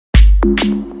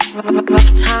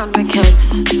RuffTown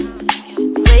Records.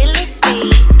 Playlist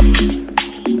beats.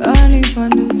 Honey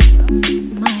Wonders.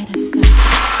 Midas Touch.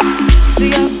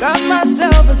 See, I've got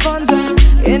myself a sponsor.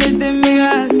 Anything me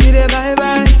ask, get it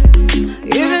bye-bye.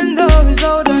 Even though he's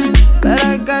older, but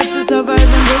I got to survive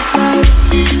in this life.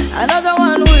 Another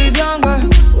one who is younger.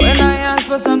 When I ask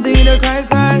for something, they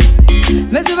cry.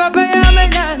 Messi papa ya me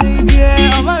nyani bia,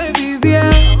 oh my baby.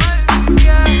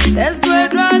 That's where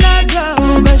drana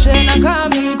go, but she na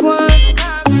coming kwa.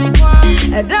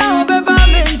 And down beba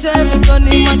minche, me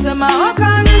sonny masema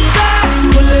okani say.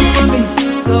 Pull it for me,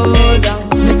 slow down.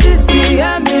 Missy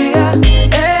ya me ya,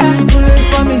 eh. Pull it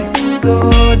for me,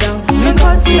 slow down. Me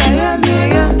koti ya me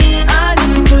ya,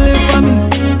 and pull it for me,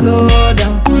 slow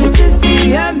down. Missy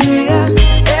ya me ya,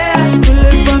 eh. Pull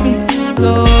it for me,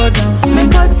 slow down. Me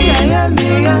koti ya me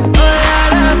ya, oh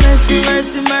yeah, mercy,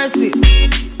 mercy, mercy.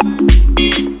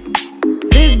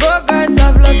 These broke guys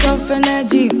have lots of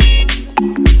energy.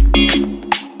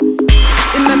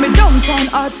 It made me downtown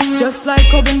hot, just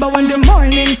like oven. But when the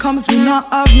morning comes, we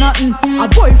not have nothing. A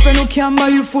boyfriend who can't buy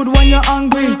you food when you're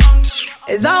hungry.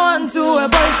 Is that one to a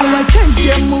boy? So I change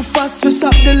game, move fast, switch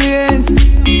up the lanes.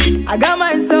 I got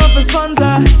myself a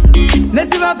sponsor.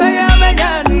 Messi papa ya me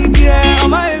nyani bia, oh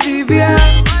my baby.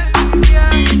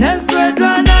 Next we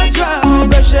drana try,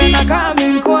 but she na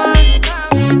coming kwa.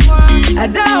 I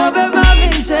don't beba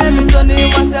minche, me sonny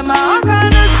masema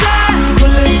okana say.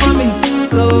 Pull it for me,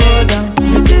 slow down.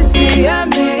 Missy ya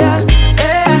me ya,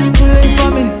 eh. Pull it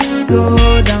for me,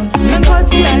 slow down. Me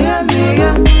koti ya me ya,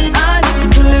 and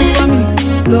pull it for me,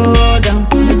 slow down.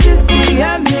 Missy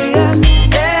ya me ya,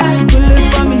 eh. Pull it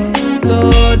for me,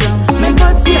 slow down. Me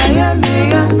koti ya me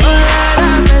ya, oh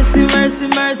yeah, mercy, mercy,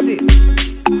 mercy.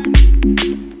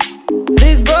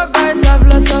 These broke guys have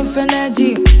lots of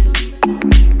energy.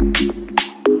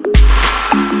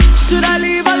 Should I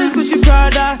leave all this Gucci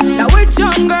Prada? Now which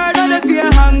young girl don't fear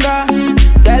hunger?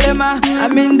 Dilemma,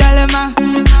 I'm in dilemma.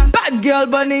 Bad girl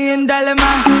bunny in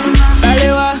dilemma.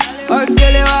 Balewa, or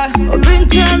Gelewa, or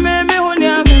Pincher, me when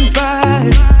you're in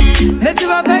five. Messi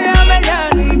papa ya me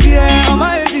nyani bia, oh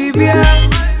my baby.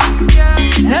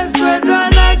 That's where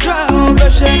drana try,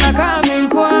 but she na coming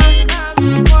kwa.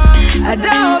 I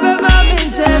don't beba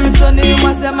minche, me sonny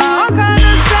masema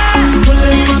okana say. Pull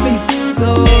it for me,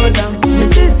 slow down.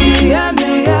 Missy ya me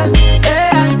ya,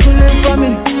 eh. Pull it for me,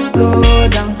 slow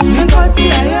down. Me koti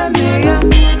ya me ya,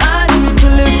 and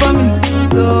pull it for me,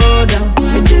 slow down.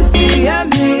 Missy ya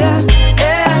me ya,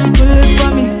 eh. Pull it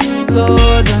for me,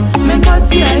 slow down. Me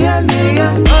koti ya me ya,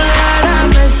 oh yeah,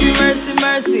 mercy, mercy,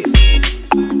 mercy.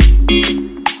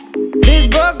 These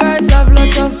broke guys have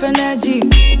lots of energy.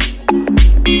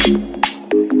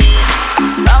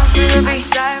 Bounce to the beat,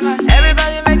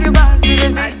 everybody make you bounce to the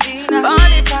beat.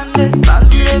 Bunny pandas,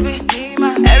 bounce to the beat.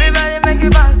 Everybody make you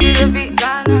bounce to the beat.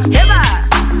 Ghana, yeah,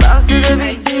 bounce to the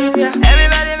beat.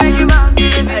 Everybody make you bounce to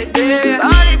the beat.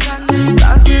 Bunny pandas,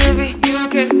 bounce to the beat.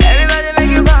 UK, everybody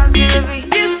make you bounce to the beat.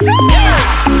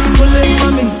 Pull it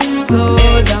for me,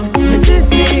 slow down.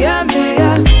 Missy ya me ya,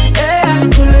 eh.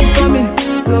 Pull it for me,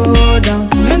 slow down.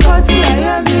 Me koti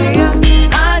ya me ya,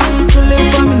 and pull it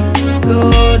for me,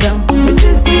 slow down.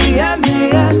 Missy ya me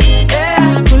ya,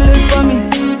 eh. Pull it for me,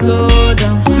 slow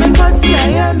down. Me koti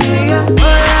ya me ya,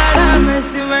 oh yeah,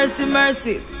 mercy, mercy,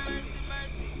 mercy.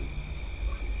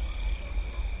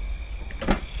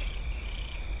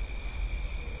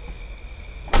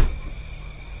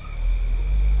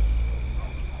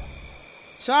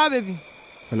 Sure, baby.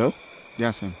 Hello?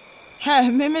 Diasem. Hey,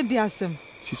 me Diasem.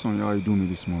 See some how you do me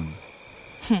this morning.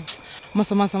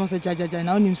 Masa jaja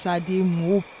na onim sade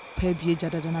mu pa bie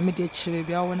jada na me de chere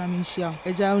bia wona me hia.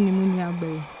 Eja onim nia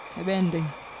gbe. Ebe ndeng.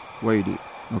 Wait it.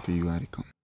 Okay, you gotta come.